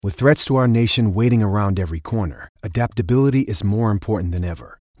With threats to our nation waiting around every corner, adaptability is more important than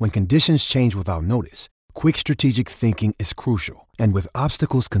ever. When conditions change without notice, quick strategic thinking is crucial. And with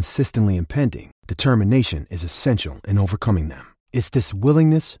obstacles consistently impending, determination is essential in overcoming them. It's this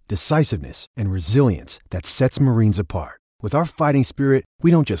willingness, decisiveness, and resilience that sets Marines apart. With our fighting spirit, we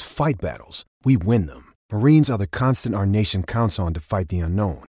don't just fight battles, we win them. Marines are the constant our nation counts on to fight the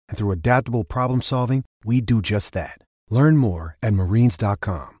unknown. And through adaptable problem solving, we do just that. Learn more at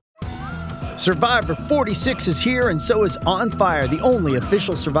marines.com. Survivor 46 is here, and so is On Fire, the only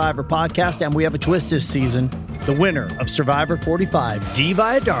official Survivor podcast, and we have a twist this season. The winner of Survivor 45, Dee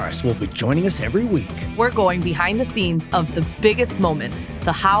Valladares, will be joining us every week. We're going behind the scenes of the biggest moments,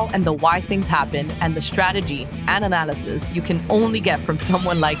 the how and the why things happen, and the strategy and analysis you can only get from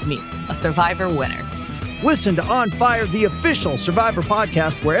someone like me, a Survivor winner. Listen to On Fire, the official Survivor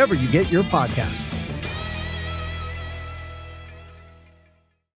podcast, wherever you get your podcasts.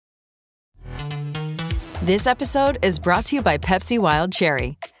 This episode is brought to you by Pepsi Wild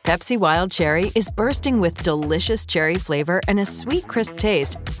Cherry. Pepsi Wild Cherry is bursting with delicious cherry flavor and a sweet, crisp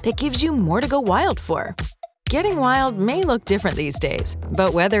taste that gives you more to go wild for. Getting wild may look different these days,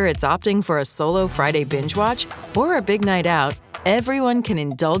 but whether it's opting for a solo Friday binge watch or a big night out, everyone can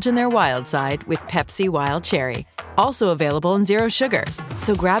indulge in their wild side with Pepsi Wild Cherry. Also available in Zero Sugar.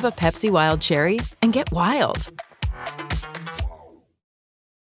 So grab a Pepsi Wild Cherry and get wild.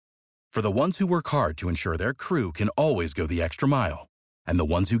 For the ones who work hard to ensure their crew can always go the extra mile, and the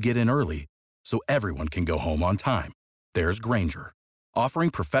ones who get in early so everyone can go home on time, there's Grainger, offering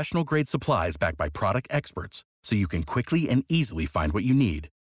professional-grade supplies backed by product experts so you can quickly and easily find what you need.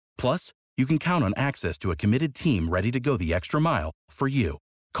 Plus, you can count on access to a committed team ready to go the extra mile for you.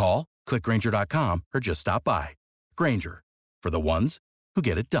 Call, click Grainger.com, or just stop by. Grainger, for the ones who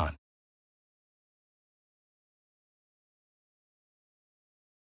get it done.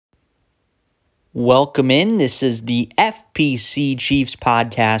 Welcome in. This is the FPC Chiefs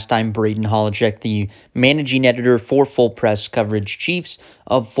podcast. I'm Braden Holochek, the managing editor for Full Press Coverage Chiefs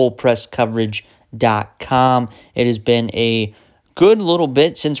of FullPressCoverage.com. It has been a good little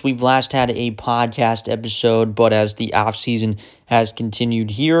bit since we've last had a podcast episode, but as the offseason has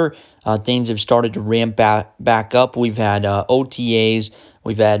continued here, things have started to ramp back up. We've had OTAs,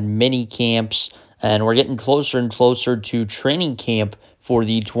 we've had mini camps, and we're getting closer and closer to training camp for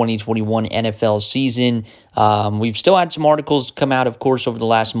the 2021 NFL season. We've still had some articles come out, of course, over the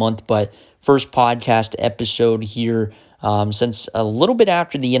last month, but first podcast episode here since a little bit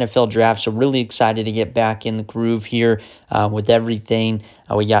after the NFL draft, so really excited to get back in the groove here with everything.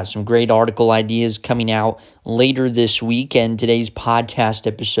 We got some great article ideas coming out later this week, and today's podcast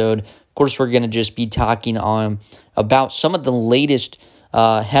episode, of course, we're going to just be talking about some of the latest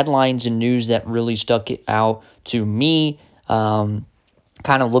headlines and news that really stuck out to me.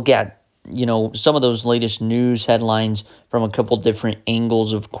 Kind of look at, some of those latest news headlines from a couple different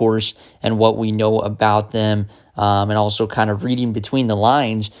angles, of course, and what we know about them, and also kind of reading between the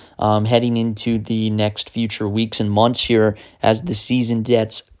lines heading into the next future weeks and months here as the season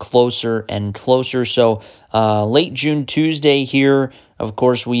gets closer and closer. So late June Tuesday here, of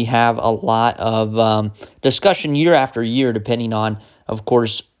course, we have a lot of discussion year after year, depending on, of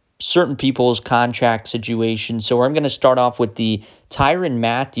course, certain people's contract situations. So I'm going to start off with the Tyrann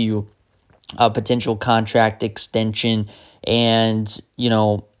Mathieu potential contract extension. And,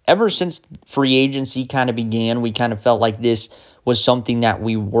 ever since free agency kind of began, we kind of felt like this was something that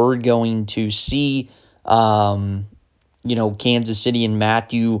we were going to see, Kansas City and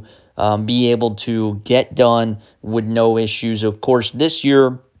Mathieu be able to get done with no issues. Of course, this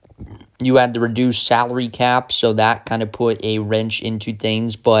year, you had the reduced salary cap, so that kind of put a wrench into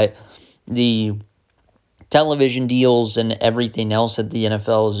things. But the television deals and everything else that the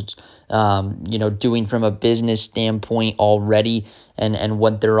NFL is, doing from a business standpoint already and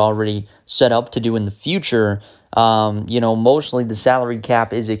what they're already set up to do in the future, mostly the salary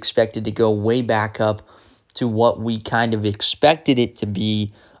cap is expected to go way back up to what we kind of expected it to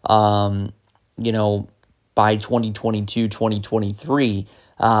be, by 2022, 2023.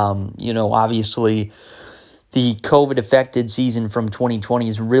 Obviously the COVID-affected season from 2020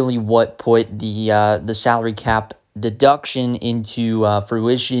 is really what put the salary cap deduction into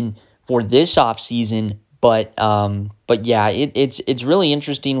fruition for this offseason. But yeah, it's really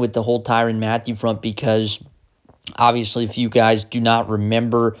interesting with the whole Tyrann Mathieu front because obviously if you guys do not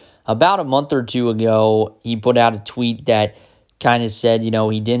remember, about a month or two ago, he put out a tweet that kind of said, he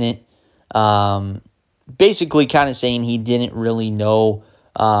didn't basically kind of saying he didn't really know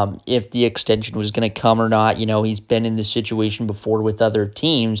if the extension was going to come or not. He's been in this situation before with other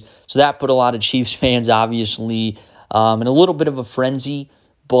teams. So that put a lot of Chiefs fans, obviously, in a little bit of a frenzy.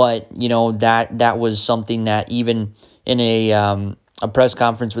 But, that was something that even in a press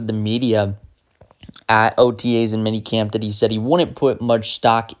conference with the media at OTAs and minicamp, that he said he wouldn't put much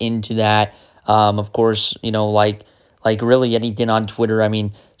stock into that. Of course, like really anything on Twitter, I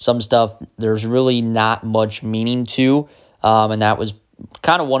mean, some stuff there's really not much meaning to, and that was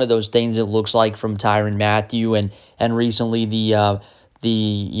kind of one of those things it looks like from Tyrann Mathieu, and recently the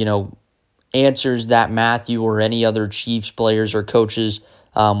answers that Mathieu or any other Chiefs players or coaches,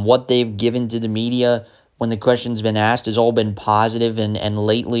 what they've given to the media when the question's been asked has all been positive, and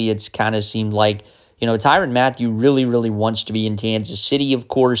lately it's kind of seemed like, Tyrann Mathieu really, really wants to be in Kansas City, of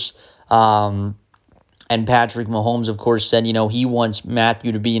course, and Patrick Mahomes, of course, said, he wants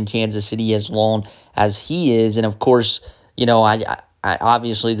Mathieu to be in Kansas City as long as he is, and of course, I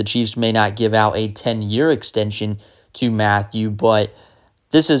obviously the Chiefs may not give out a 10-year extension to Mathieu, but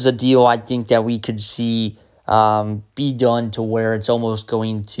this is a deal I think that we could see be done to where it's almost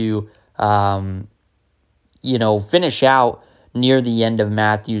going to, finish out near the end of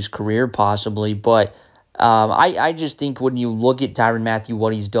Mathieu's career possibly. But I just think when you look at Tyrann Mathieu,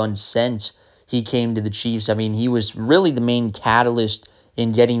 what he's done since he came to the Chiefs, I mean, he was really the main catalyst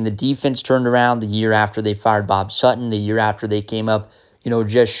in getting the defense turned around the year after they fired Bob Sutton, the year after they came up,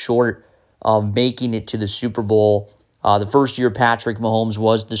 just short of making it to the Super Bowl. The first year Patrick Mahomes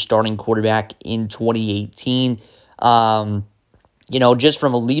was the starting quarterback in 2018. Just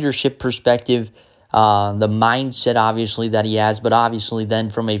from a leadership perspective, the mindset obviously that he has, but obviously then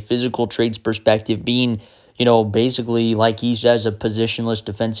from a physical traits perspective, being, basically like he says, a positionless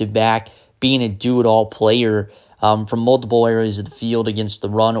defensive back, being a do-it-all player from multiple areas of the field against the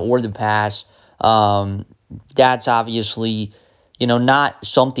run or the pass, that's obviously, not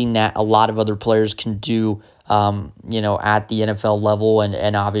something that a lot of other players can do, at the NFL level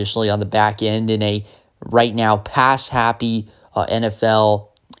and obviously on the back end in a right now pass-happy NFL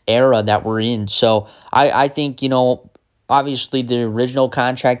era that we're in. So I think, obviously the original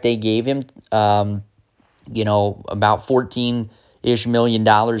contract they gave him, about $14-ish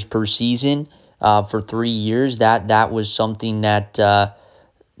million per season for 3 years. That was something that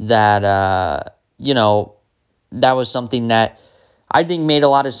was something that I think made a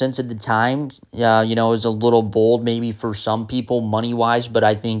lot of sense at the time. It was a little bold maybe for some people money-wise, but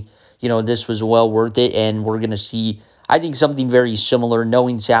I think, this was well worth it, and we're going to see, I think, something very similar,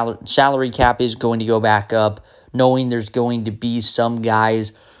 knowing salary cap is going to go back up, knowing there's going to be some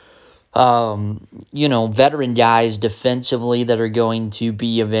guys, veteran guys defensively that are going to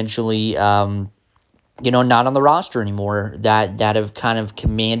be eventually, not on the roster anymore, that have kind of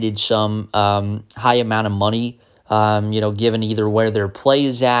commanded some high amount of money, given either where their play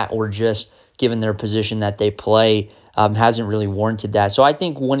is at or just given their position that they play, hasn't really warranted that. So I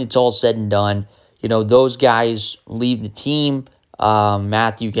think when it's all said and done, those guys leave the team.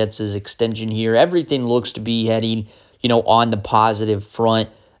 Mathieu gets his extension here. Everything looks to be heading, on the positive front.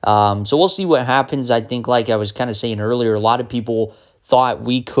 So we'll see what happens. I think, like I was kind of saying earlier, a lot of people thought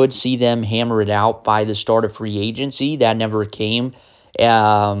we could see them hammer it out by the start of free agency. That never came.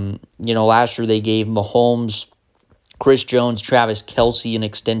 Last year they gave Mahomes, Chris Jones, Travis Kelce an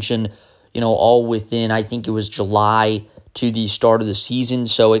extension, all within, I think it was July to the start of the season.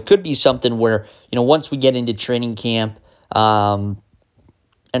 So it could be something where, once we get into training camp, and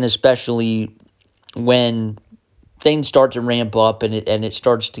especially when things start to ramp up and it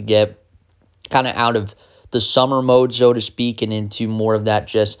starts to get kind of out of the summer mode, so to speak, and into more of that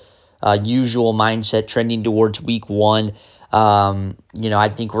just usual mindset trending towards week one,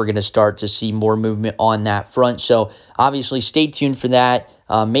 I think we're going to start to see more movement on that front. So obviously stay tuned for that.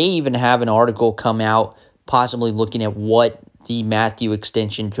 May even have an article come out possibly looking at what the Mathieu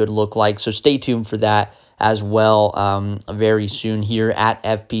extension could look like. So stay tuned for that as well very soon here at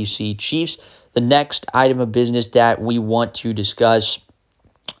FPC Chiefs. The next item of business that we want to discuss,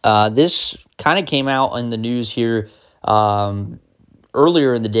 this kind of came out in the news here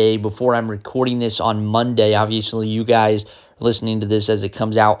earlier in the day before I'm recording this on Monday. Obviously, you guys are listening to this as it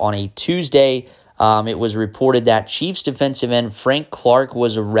comes out on a Tuesday. It was reported that Chiefs defensive end Frank Clark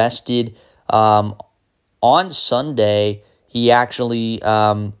was arrested on Sunday. He actually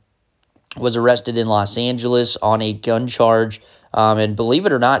was arrested in Los Angeles on a gun charge. And believe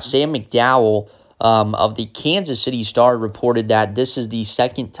it or not, Sam McDowell of the Kansas City Star reported that this is the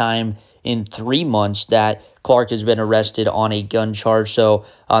second time in 3 months that Clark has been arrested on a gun charge. So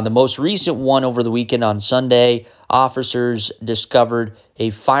the most recent one over the weekend on Sunday, officers discovered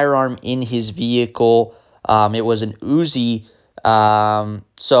a firearm in his vehicle. It was an Uzi.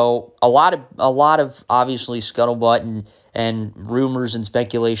 So a lot of obviously scuttlebutt and rumors and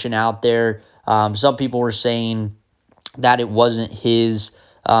speculation out there. Some people were saying that it wasn't his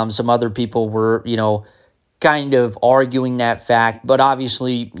Some other people were, kind of arguing that fact. But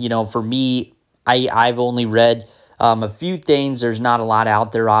obviously, for me, I've only read a few things. There's not a lot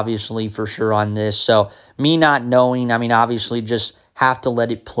out there, obviously, for sure on this. So me not knowing, obviously just have to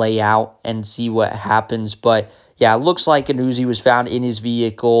let it play out and see what happens. But yeah, it looks like an Uzi was found in his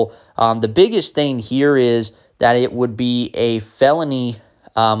vehicle. The biggest thing here is that it would be a felony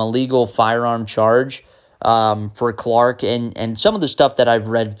illegal firearm charge for Clark. And some of the stuff that I've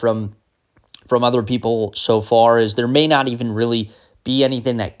read from other people so far is there may not even really be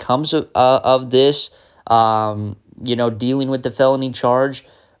anything that comes of this, dealing with the felony charge.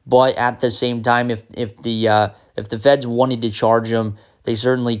 But at the same time, if the feds wanted to charge him, they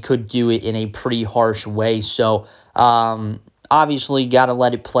certainly could do it in a pretty harsh way. So obviously, got to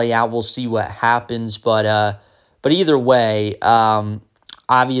let it play out. We'll see what happens. But either way,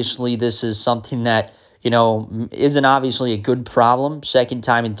 obviously, this is something that isn't obviously a good problem. Second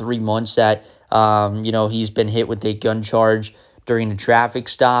time in 3 months that he's been hit with a gun charge during a traffic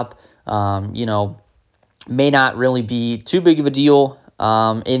stop. May not really be too big of a deal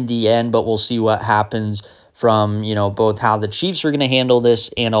in the end, but we'll see what happens from, both how the Chiefs are going to handle this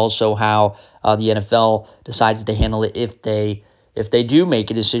and also how the NFL decides to handle it if they do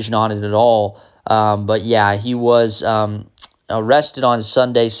make a decision on it at all. But yeah, he was arrested on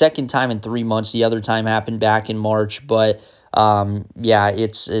Sunday, second time in 3 months. The other time happened back in March, but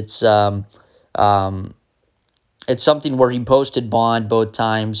it's something where he posted bond both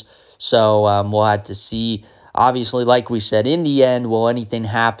times. So we'll have to see. Obviously, like we said, in the end, will anything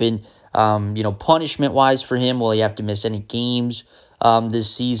happen, punishment-wise for him? Will he have to miss any games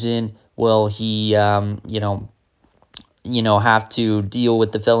this season? Will he, have to deal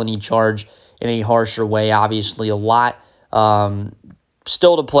with the felony charge in a harsher way? Obviously, a lot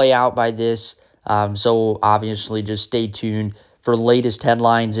still to play out by this. So obviously, just stay tuned for latest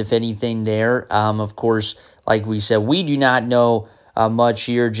headlines, if anything there. Of course, like we said, we do not know much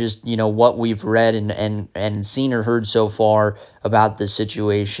here, just what we've read and seen or heard so far about the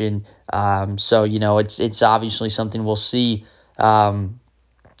situation. So it's obviously something we'll see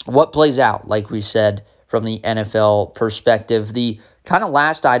what plays out, like we said, from the NFL perspective. The kind of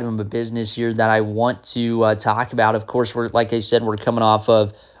last item of business here that I want to talk about, of course, like I said, we're coming off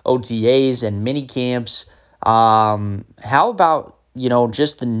of OTAs and mini camps. How about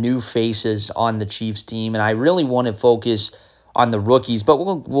just the new faces on the Chiefs team? And I really want to focus on the rookies, but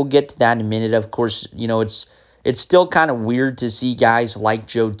we'll get to that in a minute. Of course, it's still kind of weird to see guys like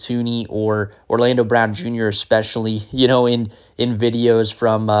Joe Thuney or Orlando Brown Jr. especially, in videos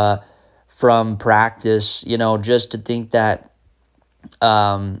from practice. Just to think that,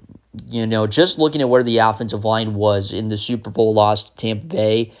 just looking at where the offensive line was in the Super Bowl loss to Tampa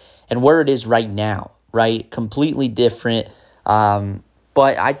Bay and where it is right now, right? Completely different. But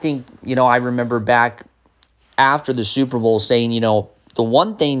I think, I remember back after the Super Bowl saying, the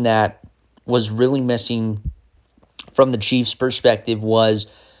one thing that was really missing from the Chiefs' perspective was,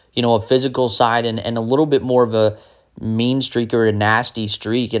 a physical side and a little bit more of a mean streak or a nasty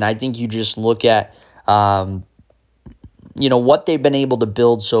streak. And I think you just look at, what they've been able to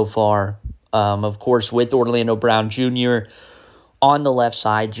build so far. Of course, with Orlando Brown Jr. on the left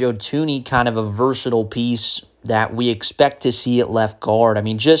side, Joe Thuney, kind of a versatile piece that we expect to see at left guard.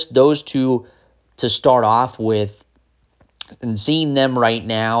 Just those two to start off with, and seeing them right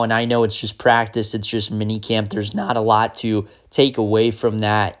now, and I know it's just practice, it's just mini camp, there's not a lot to take away from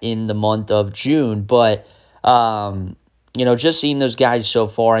that in the month of June, but just seeing those guys so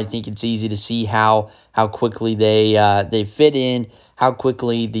far, I think it's easy to see how quickly they fit in, how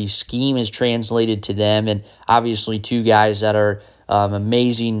quickly the scheme is translated to them, and obviously two guys that are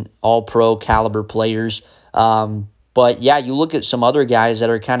amazing all-pro caliber players. But yeah, you look at some other guys that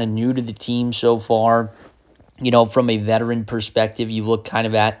are kind of new to the team so far, from a veteran perspective. You look kind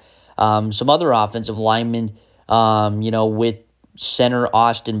of at some other offensive linemen, with center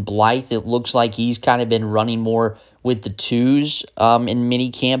Austin Blythe. It looks like he's kind of been running more with the twos in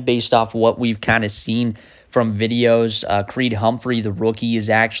minicamp based off what we've kind of seen from videos. Creed Humphrey, the rookie, has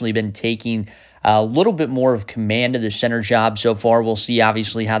actually been taking a little bit more of command of the center job so far. We'll see,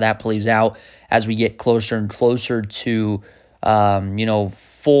 obviously, how that plays out as we get closer and closer to,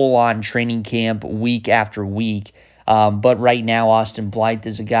 full-on training camp week after week. But right now, Austin Blythe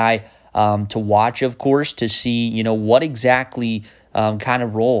is a guy to watch, of course, to see, what exactly kind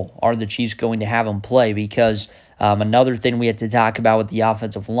of role are the Chiefs going to have him play. Because another thing we have to talk about with the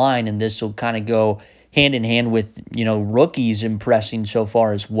offensive line, and this will kind of go hand in hand with, rookies impressing so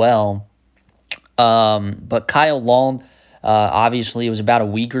far as well. But Kyle Long, obviously, it was about a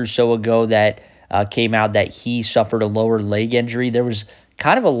week or so ago that came out that he suffered a lower leg injury. There was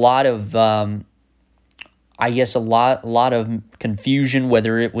kind of a lot of, I guess, a lot of confusion,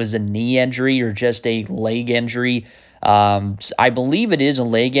 whether it was a knee injury or just a leg injury. I believe it is a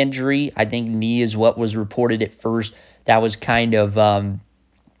leg injury. I think knee is what was reported at first. That was kind of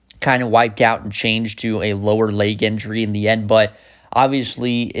wiped out and changed to a lower leg injury in the end. But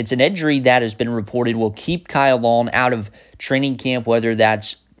obviously, it's an injury that has been reported will keep Kyle Long out of training camp, whether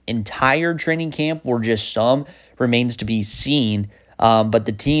that's entire training camp or just some remains to be seen. But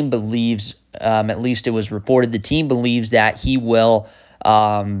the team believes, at least it was reported, the team believes that he will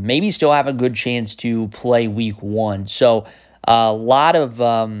maybe still have a good chance to play week 1. So a lot of,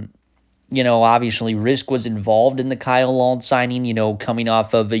 obviously risk was involved in the Kyle Long signing, coming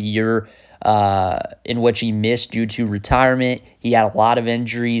off of a year in which he missed due to retirement. He had a lot of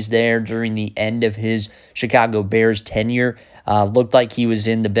injuries there during the end of his Chicago Bears tenure. Looked like he was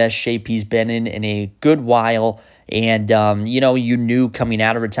in the best shape he's been in a good while. And, you knew coming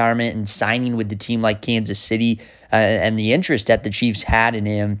out of retirement and signing with the team like Kansas City and the interest that the Chiefs had in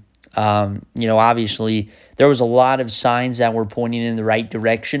him, obviously there was a lot of signs that were pointing in the right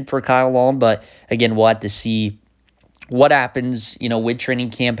direction for Kyle Long. But, again, we'll have to see what happens, with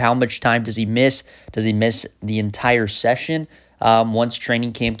training camp. How much time does he miss? Does he miss the entire session once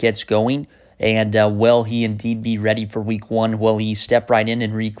training camp gets going? And will he indeed be ready for week 1? Will he step right in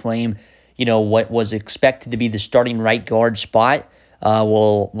and reclaim what was expected to be the starting right guard spot?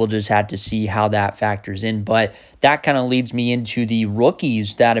 We'll just have to see how that factors in. But that kind of leads me into the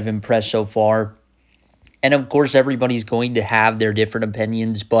rookies that have impressed so far. And, of course, everybody's going to have their different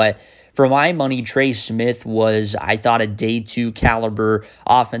opinions. But for my money, Trey Smith was, I thought, a day 2 caliber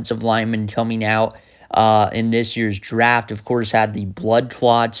offensive lineman coming out in this year's draft. Of course, had the blood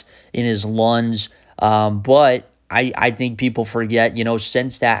clots in his lungs. But I think people forget,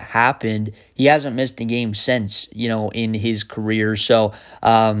 since that happened, he hasn't missed a game since, in his career. So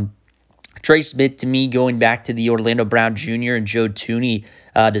Trey Smith, to me, going back to the Orlando Brown Jr. and Joe Thuney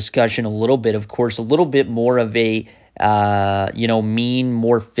discussion a little bit, of course, a little bit more of a, mean,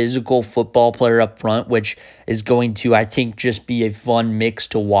 more physical football player up front, which is going to, I think, just be a fun mix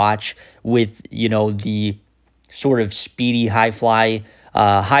to watch with, the sort of speedy,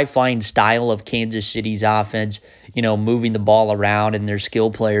 high-flying style of Kansas City's offense, moving the ball around and their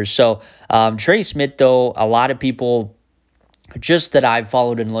skill players. So Trey Smith, though, a lot of people just that I've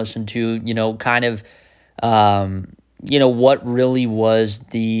followed and listened to, kind of, what really was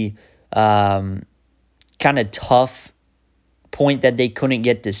the kind of tough point that they couldn't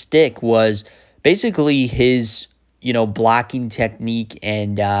get to stick was basically his, blocking technique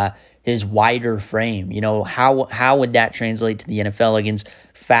and his wider frame. How would that translate to the NFL against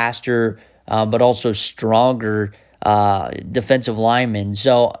faster but also stronger defensive linemen?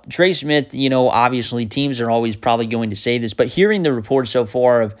 So Trey Smith, obviously teams are always probably going to say this, but hearing the reports so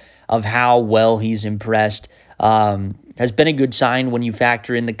far of how well he's impressed has been a good sign when you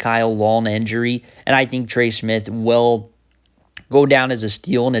factor in the Kyle Long injury. And I think Trey Smith will go down as a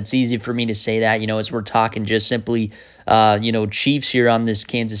steal, and it's easy for me to say that, as we're talking just simply, Chiefs here on this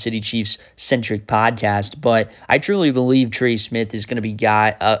Kansas City Chiefs-centric podcast. But I truly believe Trey Smith is going to be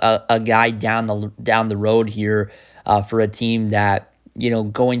a guy down the road here for a team that,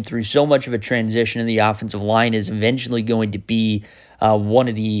 going through so much of a transition in the offensive line is eventually going to be one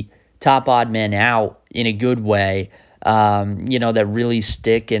of the top odd men out in a good way, that really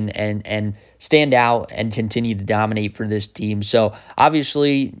stick and stand out and continue to dominate for this team. So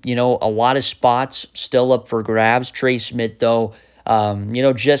obviously, a lot of spots still up for grabs. Trey Smith, though,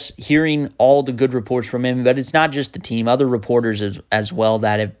 just hearing all the good reports from him, but it's not just the team, other reporters as well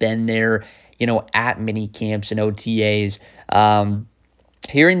that have been there, at mini camps and OTAs.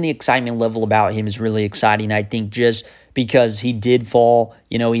 Hearing the excitement level about him is really exciting. I think just because he did fall,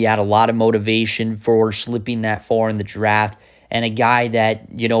 he had a lot of motivation for slipping that far in the draft, and a guy that,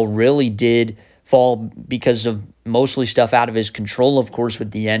 really did fall because of mostly stuff out of his control, of course,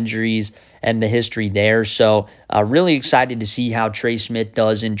 with the injuries and the history there. So really excited to see how Trey Smith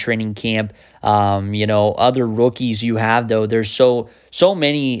does in training camp. Other rookies you have, though, there's so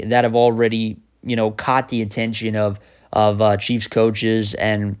many that have already, caught the attention of Chiefs coaches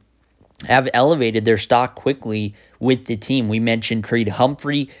and have elevated their stock quickly with the team. We mentioned Creed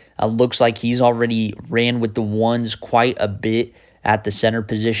Humphrey. Looks like he's already ran with the ones quite a bit at the center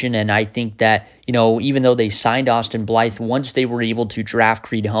position. And I think that, even though they signed Austin Blythe, once they were able to draft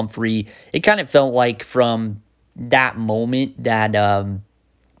Creed Humphrey, it kind of felt like from that moment that,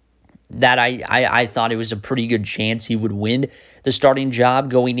 that I thought it was a pretty good chance he would win the starting job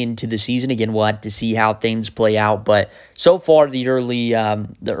going into the season. Again, we'll have to see how things play out, but so far the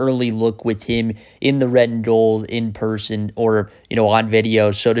early look with him in the red and gold in person, or on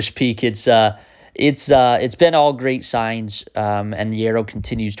video, so to speak, it's been all great signs, and the arrow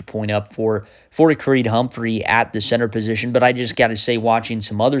continues to point up for Creed Humphrey at the center position. But I just got to say, watching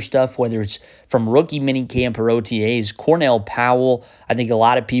some other stuff, whether it's from rookie minicamp or OTAs, Cornell Powell, I think a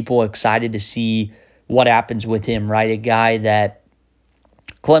lot of people are excited to see what happens with him, right? A guy that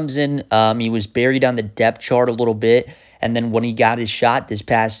Clemson, he was buried on the depth chart a little bit, and then when he got his shot this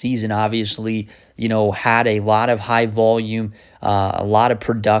past season, obviously, had a lot of high volume, a lot of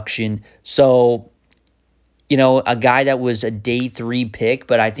production. So, a guy that was a day 3 pick,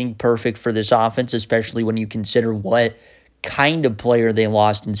 but I think perfect for this offense, especially when you consider what kind of player they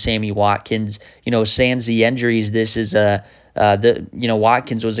lost in Sammy Watkins. Sans the injuries, this is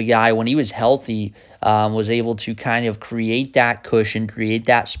Watkins was a guy when he was healthy, was able to kind of create that cushion, create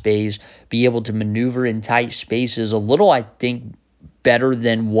that space, be able to maneuver in tight spaces a little, I think, better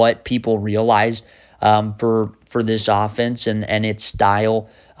than what people realized for this offense and its style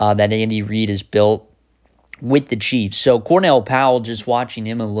that Andy Reid has built with the Chiefs. So Cornell Powell, just watching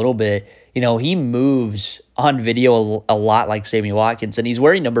him a little bit, he moves on video a lot like Sammy Watkins, and he's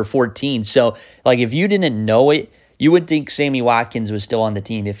wearing number 14. So, if you didn't know it, you would think Sammy Watkins was still on the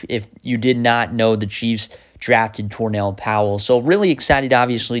team if you did not know the Chiefs drafted Cornell Powell. So really excited,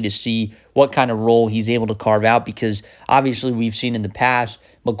 obviously, to see what kind of role he's able to carve out, because obviously we've seen in the past,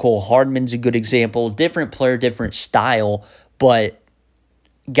 McCole Hardman's a good example, different player, different style, but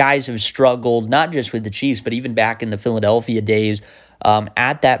guys have struggled, not just with the Chiefs, but even back in the Philadelphia days,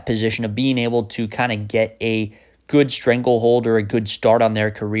 at that position of being able to kind of get a good stranglehold or a good start on their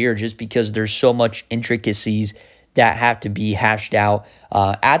career, just because there's so much intricacies that have to be hashed out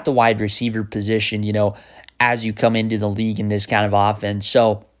at the wide receiver position, as you come into the league in this kind of offense.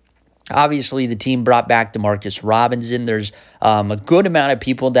 So obviously the team brought back Demarcus Robinson. There's a good amount of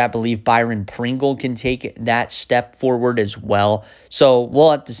people that believe Byron Pringle can take that step forward as well. So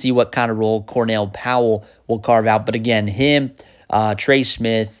we'll have to see what kind of role Cornell Powell will carve out. But again, him, Trey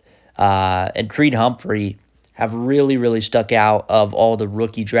Smith, and Creed Humphrey have really, really stuck out of all the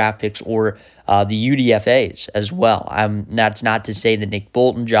rookie draft picks or the UDFAs as well. That's not to say that Nick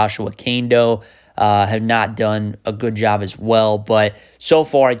Bolton, Joshua Kando have not done a good job as well. But so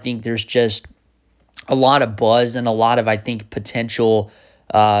far, I think there's just a lot of buzz and a lot of, I think, potentially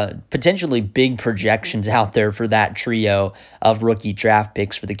big projections out there for that trio of rookie draft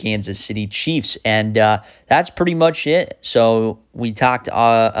picks for the Kansas City Chiefs. And that's pretty much it. So we talked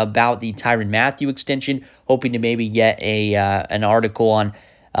about the Tyrann Mathieu extension, hoping to maybe get an article on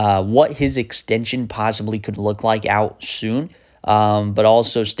what his extension possibly could look like out soon. But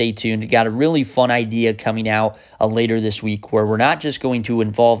also stay tuned. We got a really fun idea coming out later this week where we're not just going to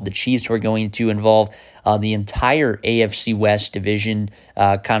involve the Chiefs, we're going to involve the entire AFC West division,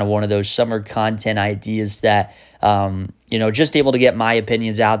 kind of one of those summer content ideas that, just able to get my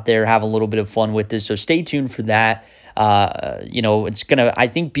opinions out there, have a little bit of fun with this. So stay tuned for that. It's going to, I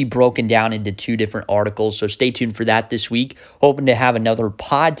think, be broken down into 2 different articles. So stay tuned for that this week. Hoping to have another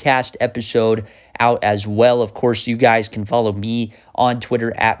podcast episode out as well. Of course, you guys can follow me on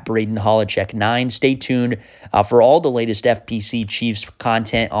Twitter at Braden Holochek9. Stay tuned for all the latest FPC Chiefs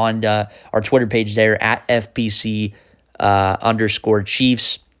content on our Twitter page there at FPC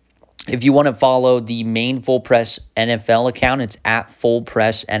 _Chiefs. If you want to follow the main Full Press NFL account, it's at Full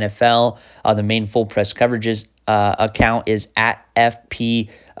Press NFL. The main Full Press Coverages account is at FP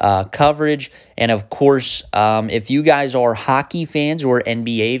Coverage. And of course, if you guys are hockey fans or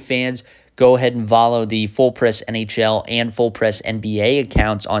NBA fans, go ahead and follow the Full Press NHL and Full Press NBA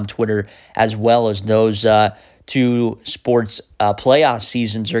accounts on Twitter, as well as those 2 sports playoff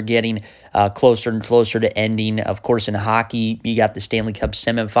seasons are getting closer and closer to ending. Of course, in hockey, you got the Stanley Cup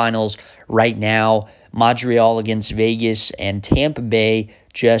semifinals right now. Montreal against Vegas, and Tampa Bay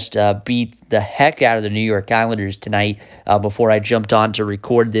just beat the heck out of the New York Islanders tonight before I jumped on to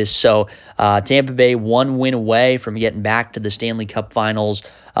record this. So Tampa Bay 1 win away from getting back to the Stanley Cup finals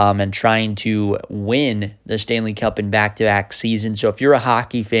and trying to win the Stanley Cup in back-to-back seasons. So if you're a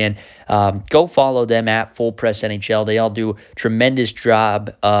hockey fan, go follow them at Full Press NHL. They all do a tremendous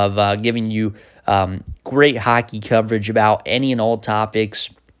job of giving you great hockey coverage about any and all topics,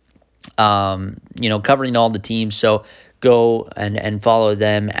 covering all the teams. So go and follow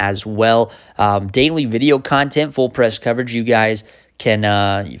them as well. Daily video content, Full Press coverage. You guys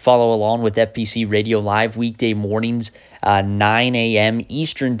can follow along with FPC Radio Live weekday mornings, 9 a.m.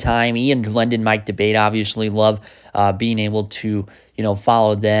 Eastern Time. Ian Glendon, Mike Debate, obviously love being able to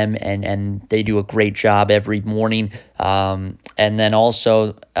follow them, and they do a great job every morning. And then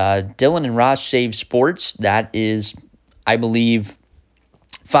also Dylan and Ross Save Sports. That is, I believe,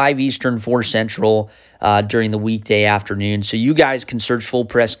 5 Eastern, 4 Central during the weekday afternoon. So you guys can search Full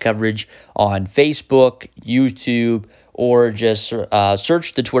Press Coverage on Facebook, YouTube, or just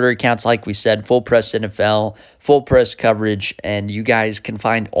search the Twitter accounts, like we said, Full Press NFL, Full Press Coverage, and you guys can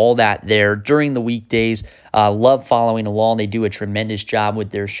find all that there during the weekdays. Love following along. They do a tremendous job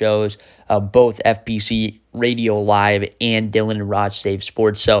with their shows, both FPC Radio Live and Dylan and Ross Save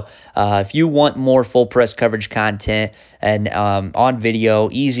Sports. So if you want more Full Press Coverage content and on video,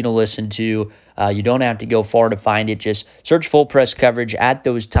 easy to listen to, you don't have to go far to find it. Just search Full Press Coverage at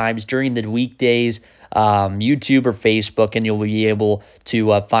those times during the weekdays, YouTube or Facebook, and you'll be able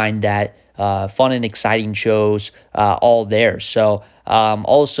to find that fun and exciting shows all there. So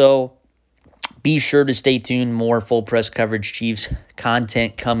also be sure to stay tuned. More Full Press Coverage Chiefs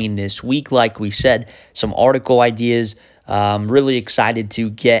content coming this week. Like we said, some article ideas. Really excited to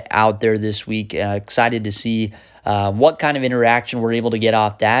get out there this week. Excited to see what kind of interaction we're able to get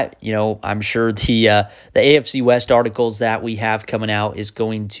off that. I'm sure the AFC West articles that we have coming out is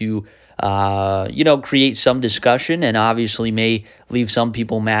going to create some discussion, and obviously may leave some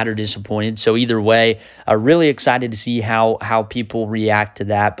people mad or disappointed. So either way, really excited to see how people react to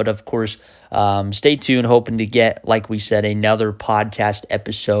that. But of course, stay tuned, hoping to get, like we said, another podcast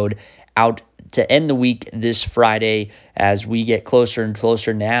episode out to end the week this Friday as we get closer and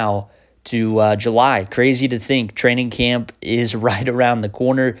closer now to July. Crazy to think training camp is right around the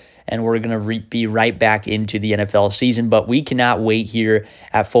corner, and we're going to be right back into the NFL season. But we cannot wait here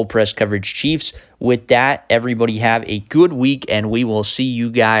at Full Press Coverage Chiefs. With that, everybody have a good week, and we will see you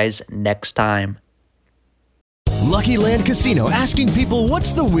guys next time. Lucky Land Casino, asking people,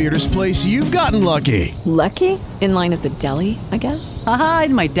 what's the weirdest place you've gotten lucky? Lucky? In line at the deli, I guess? Aha,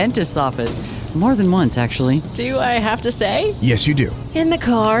 in my dentist's office. More than once, actually. Do I have to say? Yes, you do. In the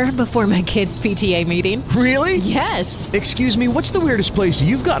car before my kids' PTA meeting. Really? Yes. Excuse me, what's the weirdest place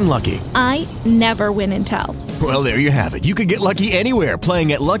you've gotten lucky? I never win and tell. Well, there you have it. You can get lucky anywhere,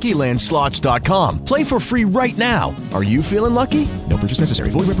 playing at LuckyLandSlots.com. Play for free right now. Are you feeling lucky? No purchase necessary.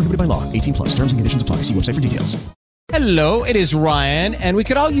 Void where prohibited by law. 18+. Terms and conditions apply. See website for details. Hello, it is Ryan, and we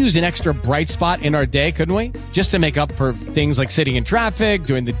could all use an extra bright spot in our day, couldn't we? Just to make up for things like sitting in traffic,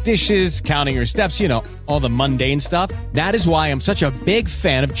 doing the dishes, counting your steps, all the mundane stuff. That is why I'm such a big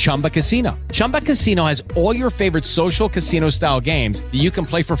fan of Chumba Casino. Chumba Casino has all your favorite social casino-style games that you can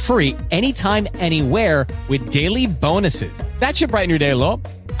play for free anytime, anywhere with daily bonuses. That should brighten your day a little.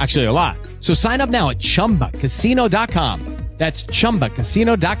 Actually, a lot. So sign up now at ChumbaCasino.com. That's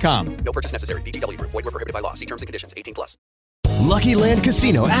ChumbaCasino.com. No purchase necessary. VGW Group. Void where prohibited by law. See terms and conditions. 18+. Lucky Land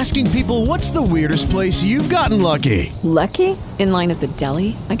Casino, asking people, what's the weirdest place you've gotten lucky? Lucky? In line at the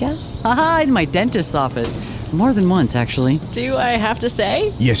deli, I guess? Aha, in my dentist's office. More than once, actually. Do I have to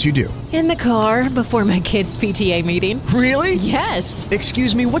say? Yes, you do. In the car before my kids' PTA meeting. Really? Yes.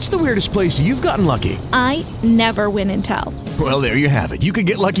 Excuse me, what's the weirdest place you've gotten lucky? I never win and tell. Well, there you have it. You can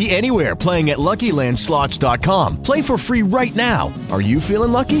get lucky anywhere, playing at LuckyLandSlots.com. Play for free right now. Are you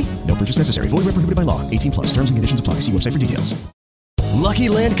feeling lucky? No purchase necessary. Void where prohibited by law. 18+. Terms and conditions apply. See website for details. Lucky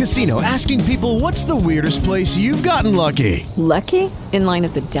Land Casino, asking people, what's the weirdest place you've gotten lucky? Lucky? In line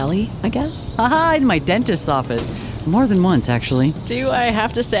at the deli, I guess? Aha, in my dentist's office. More than once, actually. Do I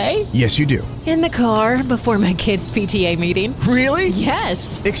have to say? Yes, you do. In the car before my kids' PTA meeting. Really?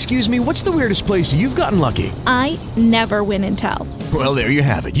 Yes. Excuse me, what's the weirdest place you've gotten lucky? I never win and tell. Well, there you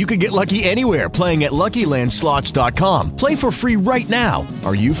have it. You can get lucky anywhere, playing at LuckyLandSlots.com. Play for free right now.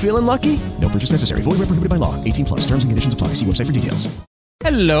 Are you feeling lucky? No purchase necessary. Void where prohibited by law. 18+. Terms and conditions apply. See website for details.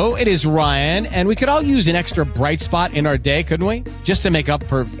 Hello, it is Ryan, and we could all use an extra bright spot in our day, couldn't we? Just to make up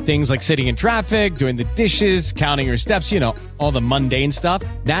for things like sitting in traffic, doing the dishes, counting your steps, all the mundane stuff.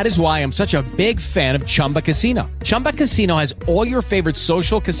 That is why I'm such a big fan of Chumba Casino. Chumba Casino has all your favorite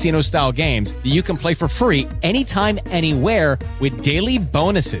social casino-style games that you can play for free anytime, anywhere with daily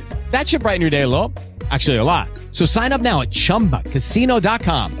bonuses. That should brighten your day a little. Actually, a lot. So sign up now at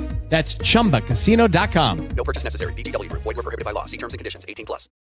ChumbaCasino.com. That's ChumbaCasino.com. No purchase necessary. VGW Group. Void where prohibited by law. See terms and conditions. 18+.